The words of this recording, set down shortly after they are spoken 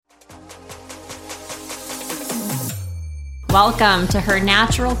Welcome to Her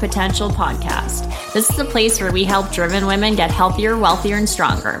Natural Potential podcast. This is a place where we help driven women get healthier, wealthier, and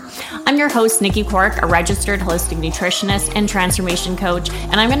stronger. I'm your host, Nikki Cork, a registered holistic nutritionist and transformation coach,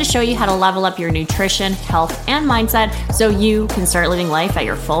 and I'm going to show you how to level up your nutrition, health, and mindset so you can start living life at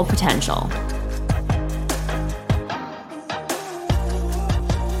your full potential.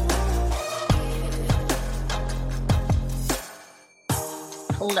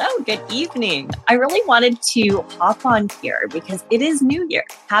 Hello, good evening. I really wanted to hop on here because it is New Year.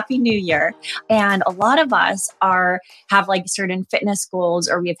 Happy New Year. And a lot of us have like certain fitness goals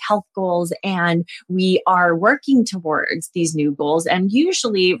or we have health goals, and we are working towards these new goals and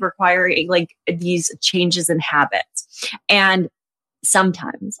usually require like these changes in habits. And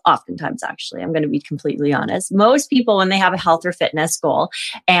oftentimes, actually, I'm going to be completely honest. Most people, when they have a health or fitness goal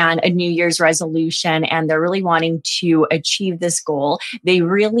and a New Year's resolution, and they're really wanting to achieve this goal, they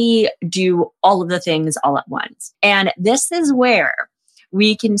really do all of the things all at once. And this is where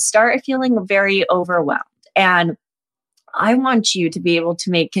we can start feeling very overwhelmed. And I want you to be able to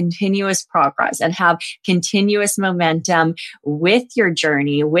make continuous progress and have continuous momentum with your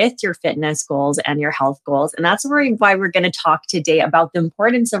journey, with your fitness goals and your health goals. And that's why we're going to talk today about the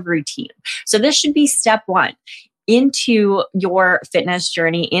importance of routine. So this should be step one into your fitness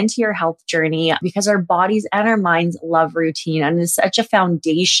journey, into your health journey, because our bodies and our minds love routine. And it's such a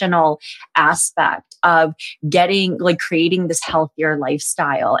foundational aspect of creating this healthier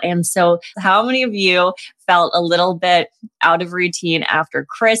lifestyle. And so how many of you felt a little bit out of routine after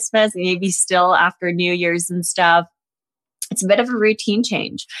Christmas, maybe still after New Year's and stuff? It's a bit of a routine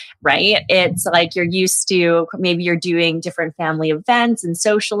change, right? It's like you're used to, maybe you're doing different family events and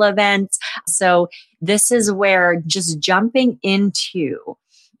social events. So this is where just jumping into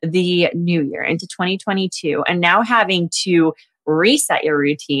the new year, into 2022, and now having to reset your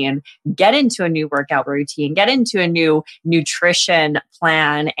routine, get into a new workout routine, get into a new nutrition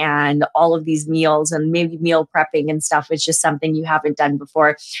plan and all of these meals and maybe meal prepping and stuff, which is something you haven't done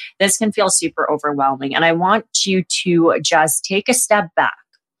before. This can feel super overwhelming. And I want you to just take a step back.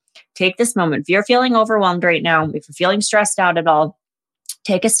 Take this moment. If you're feeling overwhelmed right now, if you're feeling stressed out at all,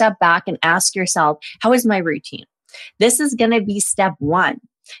 take a step back and ask yourself, how is my routine? This is going to be step one.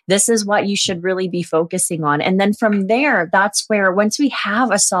 This is what you should really be focusing on. And then from there, that's where once we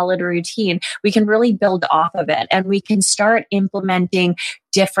have a solid routine, we can really build off of it and we can start implementing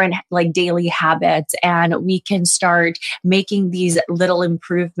different like daily habits, and we can start making these little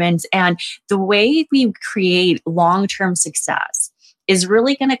improvements. And the way we create long-term success is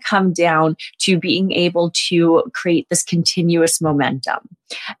really going to come down to being able to create this continuous momentum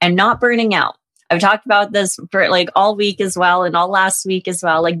and not burning out. I've talked about this for like all week as well and all last week as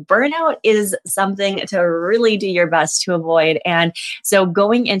well. Like burnout is something to really do your best to avoid. And so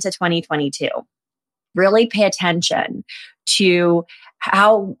going into 2022, really pay attention to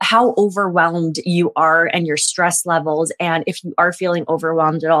how overwhelmed you are and your stress levels. And if you are feeling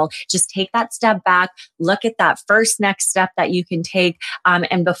overwhelmed at all, just take that step back, look at that first next step that you can take.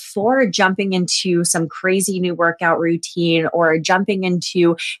 And before jumping into some crazy new workout routine or jumping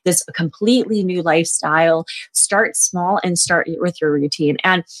into this completely new lifestyle, start small and start with your routine.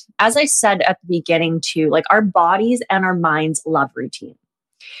 And as I said at the beginning too, like our bodies and our minds love routine.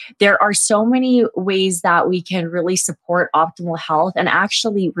 There are so many ways that we can really support optimal health and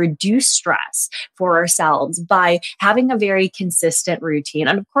actually reduce stress for ourselves by having a very consistent routine.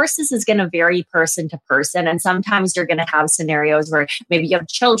 And of course, this is going to vary person to person. And sometimes you're going to have scenarios where maybe you have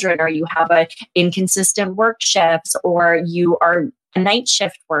children or you have inconsistent work shifts or you are a night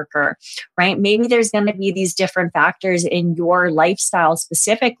shift worker, right? Maybe there's going to be these different factors in your lifestyle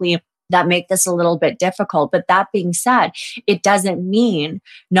specifically that make this a little bit difficult. But that being said, it doesn't mean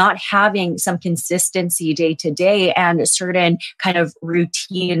not having some consistency day to day and certain kind of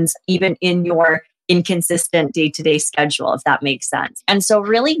routines, even in your inconsistent day-to-day schedule, if that makes sense. And so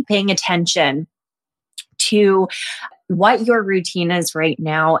really paying attention to what your routine is right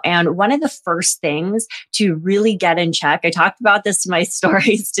now. And one of the first things to really get in check, I talked about this in my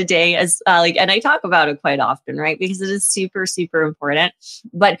stories today and I talk about it quite often, right? Because it is super, super important.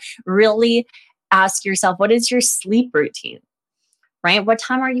 But really ask yourself, what is your sleep routine? Right? What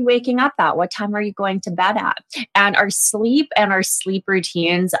time are you waking up at? What time are you going to bed at? And our sleep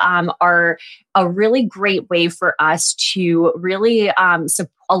routines are a really great way for us to really support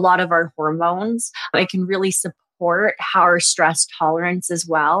a lot of our hormones. It can really support our stress tolerance as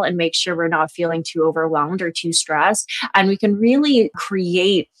well and make sure we're not feeling too overwhelmed or too stressed. And we can really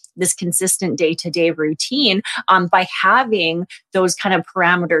create this consistent day-to-day routine by having those kind of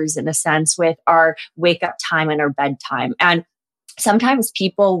parameters in a sense with our wake up time and our bedtime. And Sometimes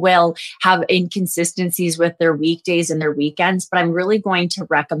people will have inconsistencies with their weekdays and their weekends, but I'm really going to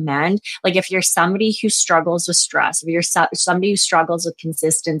recommend, like, if you're somebody who struggles with stress, if you're somebody who struggles with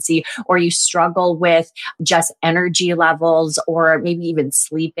consistency, or you struggle with just energy levels, or maybe even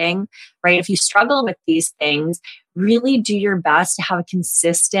sleeping, right? If you struggle with these things, really do your best to have a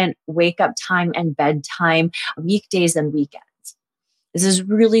consistent wake up time and bedtime, weekdays and weekends. This is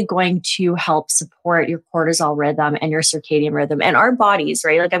really going to help support your cortisol rhythm and your circadian rhythm and our bodies,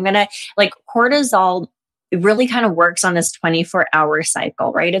 right? Like cortisol, it really kind of works on this 24-hour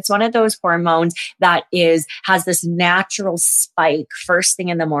cycle, right? It's one of those hormones that has this natural spike first thing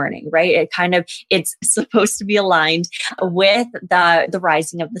in the morning, right? It's supposed to be aligned with the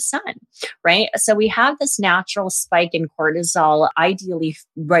rising of the sun, right? So we have this natural spike in cortisol, ideally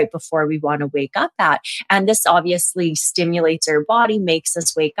right before we want to wake up at. And this obviously stimulates our body, makes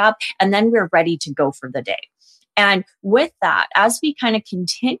us wake up, and then we're ready to go for the day. And with that, as we kind of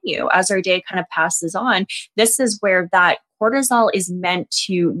continue, as our day kind of passes on, this is where that cortisol is meant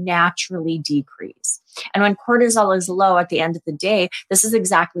to naturally decrease. And when cortisol is low at the end of the day, this is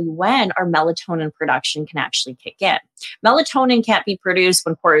exactly when our melatonin production can actually kick in. Melatonin can't be produced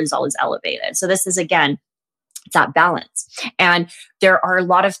when cortisol is elevated. So this is, again, it's that balance. And there are a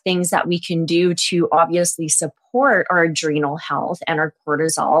lot of things that we can do to obviously support our adrenal health and our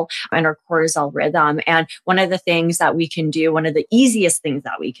cortisol rhythm. And one of the things that we can do, one of the easiest things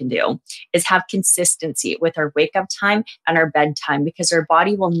that we can do, is have consistency with our wake up time and our bedtime, because our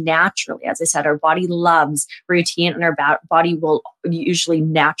body will naturally, as I said, our body loves routine, and our body will usually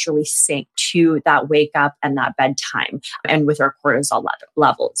naturally sync to that wake up and that bedtime and with our cortisol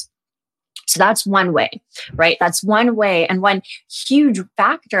levels. So that's one way, right? That's one way, and one huge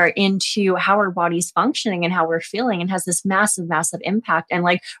factor into how our body's functioning and how we're feeling, and has this massive, massive impact. And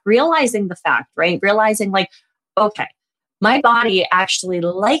like realizing the fact, right? Realizing like, okay, my body actually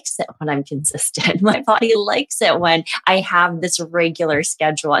likes it when I'm consistent. My body likes it when I have this regular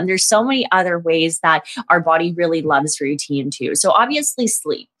schedule. And there's so many other ways that our body really loves routine too. So obviously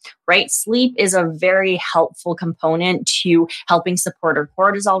sleep, right? Sleep is a very helpful component to helping support our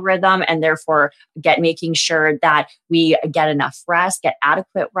cortisol rhythm, and therefore making sure that we get enough rest, get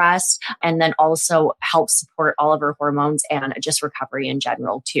adequate rest, and then also help support all of our hormones and just recovery in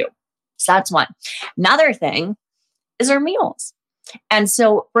general too. So that's one. Another thing is our meals. And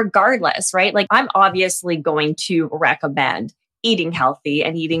so regardless, right? Like I'm obviously going to recommend eating healthy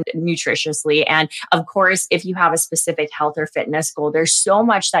and eating nutritiously. And of course, if you have a specific health or fitness goal, there's so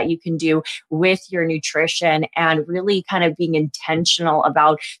much that you can do with your nutrition, and really kind of being intentional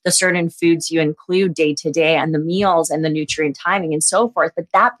about the certain foods you include day to day, and the meals and the nutrient timing and so forth. But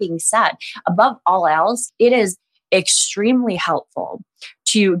that being said, above all else, it is extremely helpful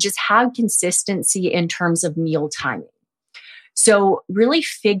to just have consistency in terms of meal timing. So really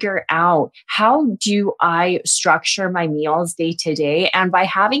figure out, how do I structure my meals day to day? And by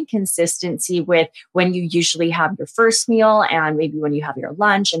having consistency with when you usually have your first meal, and maybe when you have your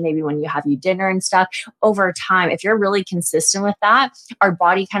lunch, and maybe when you have your dinner and stuff, over time, if you're really consistent with that, our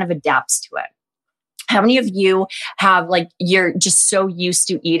body kind of adapts to it. How many of you have, like, you're just so used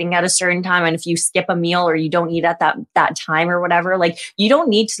to eating at a certain time, and if you skip a meal or you don't eat at that time or whatever, like, you don't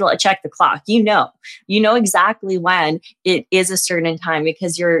need to check the clock. You know exactly when it is a certain time,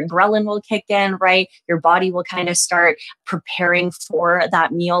 because your ghrelin will kick in, right? Your body will kind of start preparing for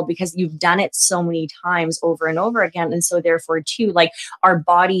that meal because you've done it so many times over and over again. And so therefore too, like, our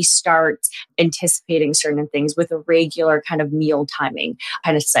body starts anticipating certain things with a regular kind of meal timing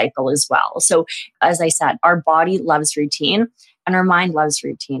kind of cycle as well. So as I said, our body loves routine, and our mind loves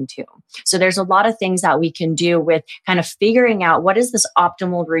routine too. So there's a lot of things that we can do with kind of figuring out, what is this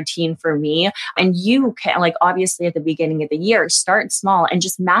optimal routine for me? And you can, like, obviously at the beginning of the year, start small and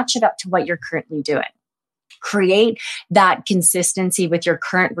just match it up to what you're currently doing. Create that consistency with your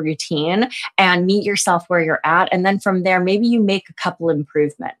current routine and meet yourself where you're at. And then from there, maybe you make a couple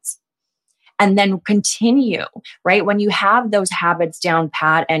improvements. And then continue, right? When you have those habits down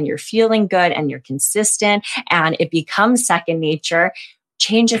pat and you're feeling good and you're consistent and it becomes second nature,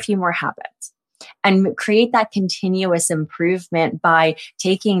 change a few more habits and create that continuous improvement by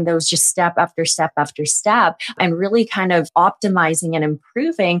taking those just step after step after step, and really kind of optimizing and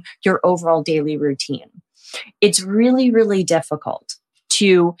improving your overall daily routine. It's really, really difficult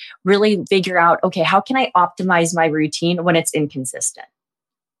to really figure out, okay, how can I optimize my routine when it's inconsistent?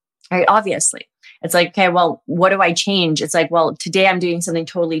 Right? Obviously, it's like, okay, well, what do I change? It's like, well, today I'm doing something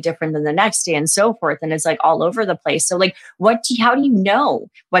totally different than the next day, and so forth. And it's like all over the place. So like, how do you know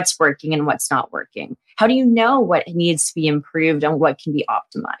what's working and what's not working? How do you know what needs to be improved and what can be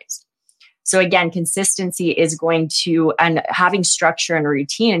optimized? So again, consistency is going to, and having structure and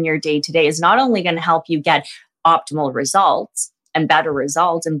routine in your day to day is not only going to help you get optimal results and better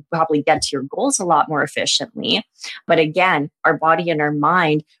results and probably get to your goals a lot more efficiently. But again, our body and our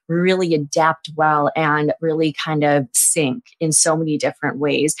mind really adapt well and really kind of sync in so many different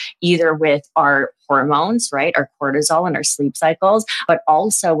ways, either with our hormones, right? Our cortisol and our sleep cycles, but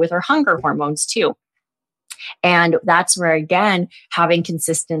also with our hunger hormones too. And that's where, again, having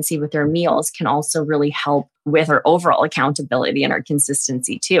consistency with our meals can also really help with our overall accountability and our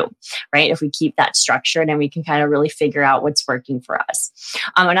consistency too, right? If we keep that structured and we can kind of really figure out what's working for us.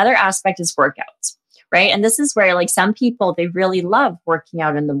 Another aspect is workouts. Right. And this is where, like, some people, they really love working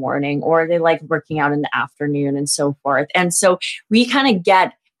out in the morning, or they like working out in the afternoon and so forth. And so we kind of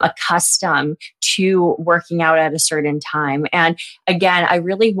get accustomed to working out at a certain time. And again, I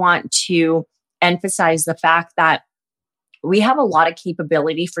really want to emphasize the fact that we have a lot of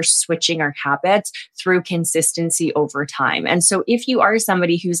capability for switching our habits through consistency over time. And so if you are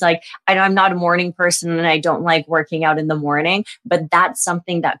somebody who's like, I'm not a morning person and I don't like working out in the morning, but that's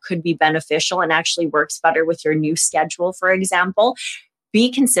something that could be beneficial and actually works better with your new schedule, for example,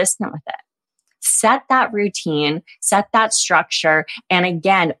 be consistent with it. Set that routine, set that structure. And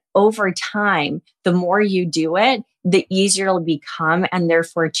again, over time, the more you do it, the easier it'll become. And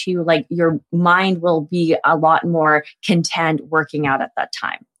therefore, too, like, your mind will be a lot more content working out at that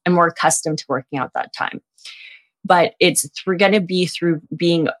time and more accustomed to working out that time. But it's going to be through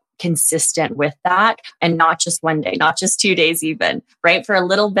being consistent with that, and not just one day, not just 2 days even, right? For a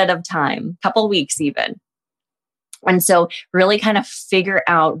little bit of time, couple weeks even. And so really kind of figure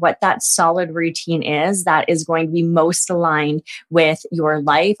out what that solid routine is that is going to be most aligned with your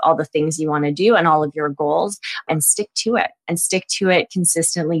life, all the things you want to do and all of your goals, and stick to it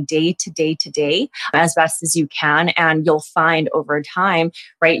consistently, day to day to day, as best as you can. And you'll find over time,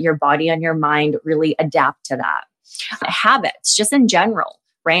 right, your body and your mind really adapt to that. Habits, just in general.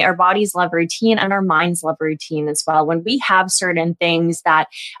 Right? Our bodies love routine and our minds love routine as well. When we have certain things that,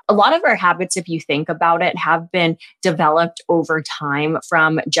 a lot of our habits, if you think about it, have been developed over time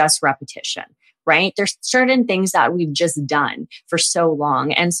from just repetition, right? There's certain things that we've just done for so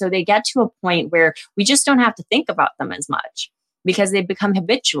long. And so they get to a point where we just don't have to think about them as much because they become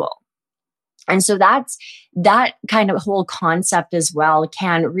habitual. And so that kind of whole concept as well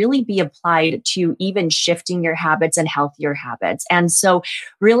can really be applied to even shifting your habits and healthier habits. And so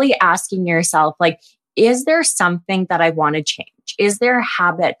really asking yourself, like, is there something that I want to change? Is there a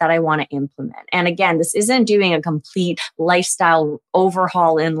habit that I want to implement? And again, this isn't doing a complete lifestyle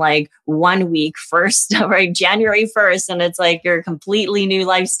overhaul in like 1 week first, right? January 1st. And it's like your completely new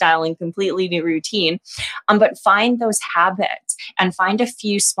lifestyle and completely new routine. But find those habits and find a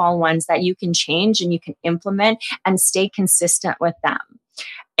few small ones that you can change and you can implement and stay consistent with them.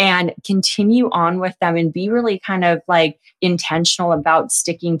 And continue on with them and be really kind of like intentional about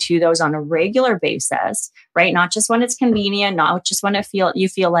sticking to those on a regular basis, right? Not just when it's convenient, not just when you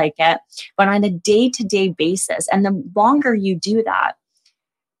feel like it, but on a day-to-day basis. And the longer you do that,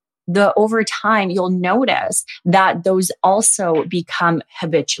 the over time, you'll notice that those also become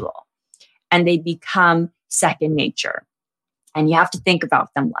habitual and they become second nature. And you have to think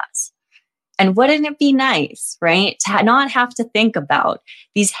about them less. And wouldn't it be nice, right, to not have to think about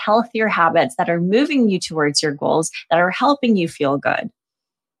these healthier habits that are moving you towards your goals, that are helping you feel good,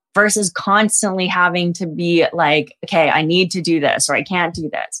 versus constantly having to be like, okay, I need to do this or I can't do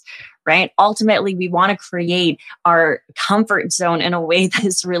this, right? Ultimately, we want to create our comfort zone in a way that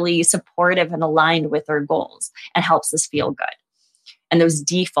is really supportive and aligned with our goals and helps us feel good. And those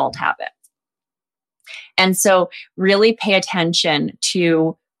default habits. And so really pay attention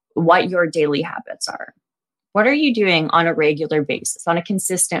to what your daily habits are. What are you doing on a regular basis, on a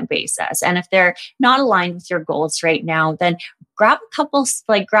consistent basis? And if they're not aligned with your goals right now, then grab a couple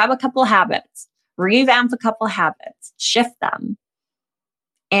habits, revamp a couple habits, shift them,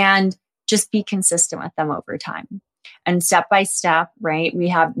 and just be consistent with them over time. And step by step, right,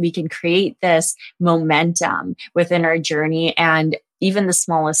 we can create this momentum within our journey, and even the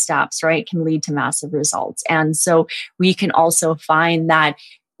smallest steps, right, can lead to massive results. And so we can also find that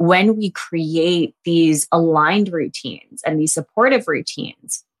when we create these aligned routines and these supportive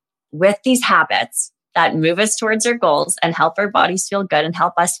routines with these habits that move us towards our goals and help our bodies feel good and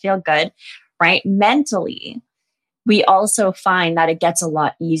help us feel good, right, mentally, we also find that it gets a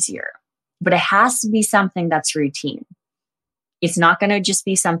lot easier. But it has to be something that's routine. It's not going to just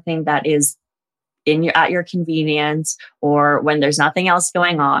be something that is at your convenience or when there's nothing else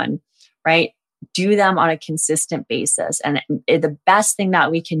going on, right? Do them on a consistent basis. And the best thing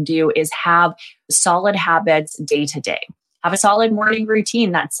that we can do is have solid habits day to day. Have a solid morning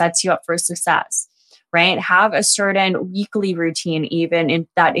routine that sets you up for success, right? Have a certain weekly routine,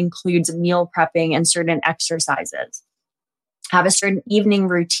 that includes meal prepping and certain exercises. Have a certain evening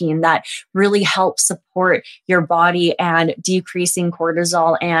routine that really helps support your body and decreasing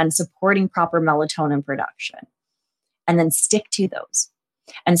cortisol and supporting proper melatonin production. And then stick to those.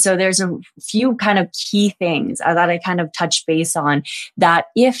 And so there's a few kind of key things that I kind of touch base on, that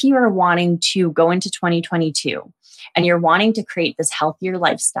if you are wanting to go into 2022 and you're wanting to create this healthier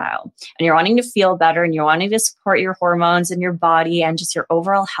lifestyle and you're wanting to feel better and you're wanting to support your hormones and your body and just your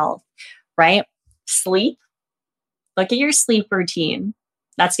overall health, right? Sleep. Look at your sleep routine.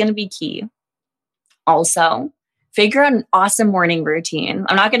 That's going to be key. Also, figure out an awesome morning routine.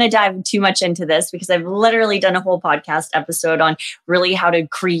 I'm not going to dive too much into this because I've literally done a whole podcast episode on really how to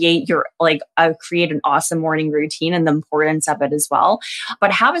create create an awesome morning routine and the importance of it as well.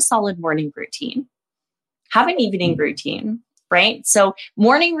 But have a solid morning routine. Have an evening routine, right? So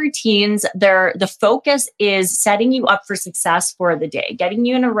morning routines, the focus is setting you up for success for the day, getting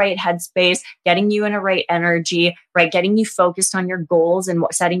you in a right headspace, getting you in a right energy, right? Getting you focused on your goals and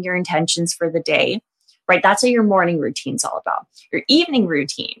setting your intentions for the day. Right? That's what your morning routine's all about. Your evening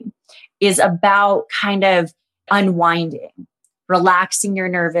routine is about kind of unwinding, relaxing your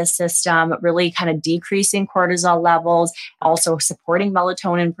nervous system, really kind of decreasing cortisol levels, also supporting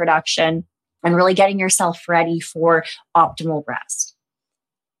melatonin production, and really getting yourself ready for optimal rest.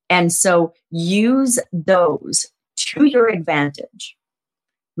 And so use those to your advantage.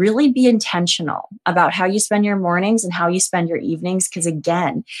 Really be intentional about how you spend your mornings and how you spend your evenings. Because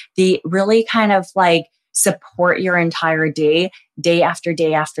again, they really kind of support your entire day, day after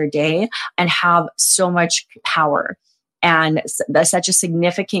day after day, and have so much power and such a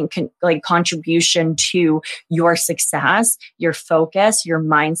significant contribution to your success, your focus, your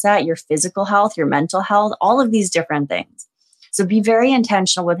mindset, your physical health, your mental health, all of these different things. So be very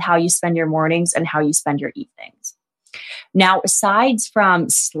intentional with how you spend your mornings and how you spend your evenings. Now, aside from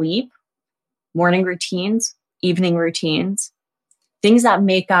sleep, morning routines, evening routines, things that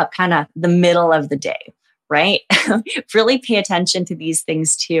make up kind of the middle of the day, right? Really pay attention to these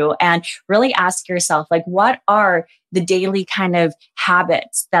things too. And really ask yourself, what are the daily kind of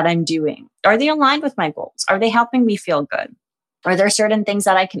habits that I'm doing? Are they aligned with my goals? Are they helping me feel good? Are there certain things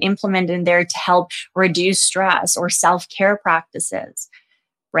that I can implement in there to help reduce stress or self-care practices?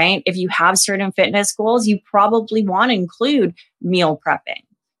 Right? If you have certain fitness goals, you probably want to include meal prepping.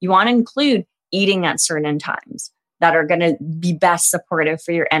 You want to include eating at certain times that are going to be best supportive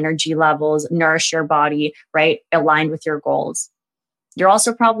for your energy levels, nourish your body, right? Aligned with your goals. You're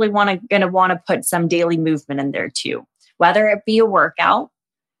also probably going to want to put some daily movement in there too, whether it be a workout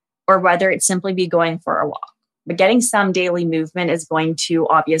or whether it simply be going for a walk. But getting some daily movement is going to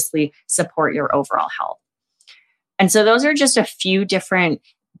obviously support your overall health. And so those are just a few different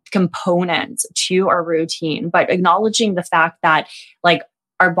components to our routine, but acknowledging the fact that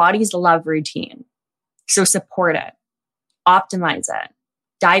our bodies love routine. So support it, optimize it,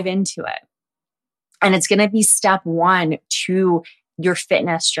 dive into it. And it's going to be step one to your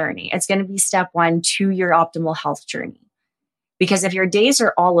fitness journey. It's going to be step one to your optimal health journey. Because if your days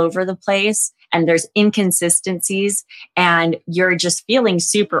are all over the place and there's inconsistencies and you're just feeling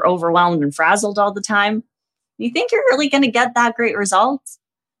super overwhelmed and frazzled all the time, do you think you're really going to get that great results?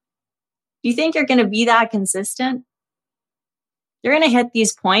 Do you think you're going to be that consistent? You're going to hit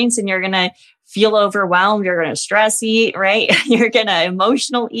these points and you're going to feel overwhelmed. You're going to stress eat, right? You're going to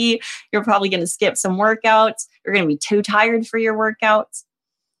emotional eat. You're probably going to skip some workouts. You're going to be too tired for your workouts.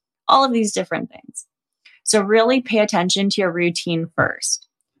 All of these different things. So really pay attention to your routine first.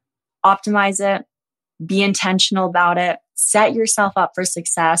 Optimize it. Be intentional about it. Set yourself up for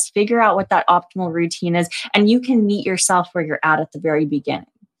success. Figure out what that optimal routine is. And you can meet yourself where you're at the very beginning.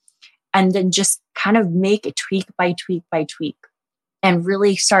 And then just kind of make it tweak by tweak by tweak. And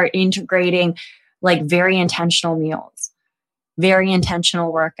really start integrating very intentional meals, very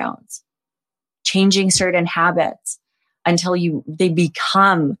intentional workouts, changing certain habits until they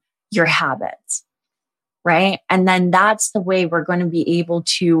become your habits, right? And then that's the way we're going to be able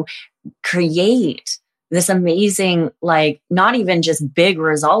to create this amazing, not even just big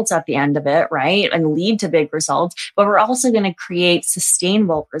results at the end of it, right? And lead to big results, but we're also going to create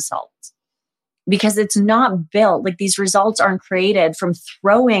sustainable results. Because it's not built, these results aren't created from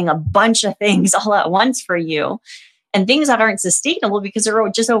throwing a bunch of things all at once for you and things that aren't sustainable because they're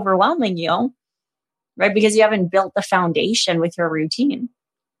just overwhelming you, right? Because you haven't built the foundation with your routine.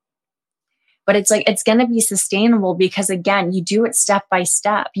 But it's going to be sustainable because, again, you do it step by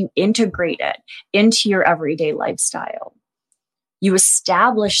step. You integrate it into your everyday lifestyle. You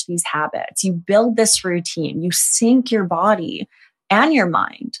establish these habits, you build this routine, you sync your body and your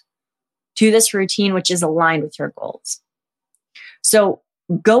mind to this routine, which is aligned with your goals. So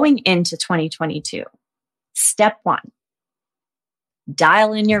going into 2022, step one,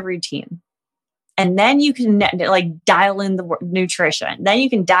 dial in your routine. And then you can dial in the nutrition. Then you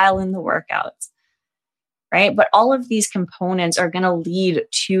can dial in the workouts, right? But all of these components are going to lead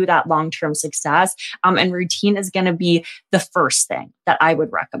to that long-term success. And routine is going to be the first thing that I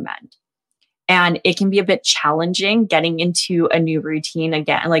would recommend. And it can be a bit challenging getting into a new routine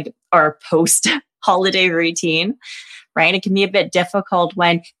again, or post-holiday routine, right? It can be a bit difficult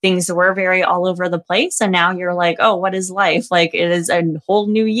when things were very all over the place. And now you're like, oh, what is life? It is a whole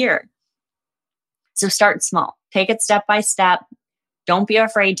new year. So start small, take it step by step. Don't be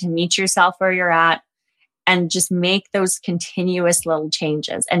afraid to meet yourself where you're at and just make those continuous little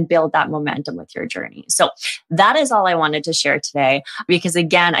changes and build that momentum with your journey. So that is all I wanted to share today, because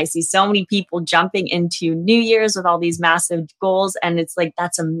again, I see so many people jumping into New Year's with all these massive goals, and it's like,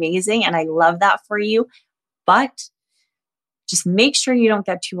 that's amazing. And I love that for you, but just make sure you don't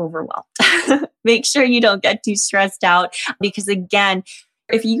get too overwhelmed. Make sure you don't get too stressed out, because again,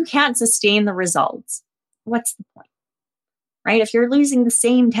 if you can't sustain the results, what's the point, right? If you're losing the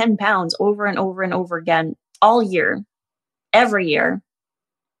same 10 pounds over and over and over again all year, every year,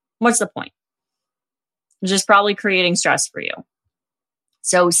 what's the point? It's just probably creating stress for you.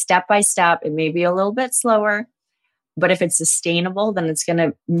 So step by step, it may be a little bit slower, but if it's sustainable, then it's going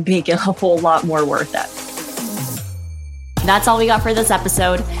to make it a whole lot more worth it. That's all we got for this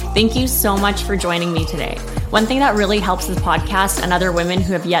episode. Thank you so much for joining me today. One thing that really helps this podcast and other women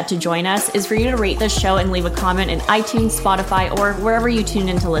who have yet to join us is for you to rate this show and leave a comment in iTunes, Spotify, or wherever you tune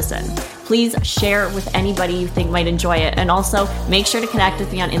in to listen. Please share with anybody you think might enjoy it. And also make sure to connect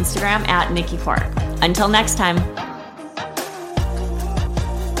with me on Instagram @Nikki Clark. Until next time.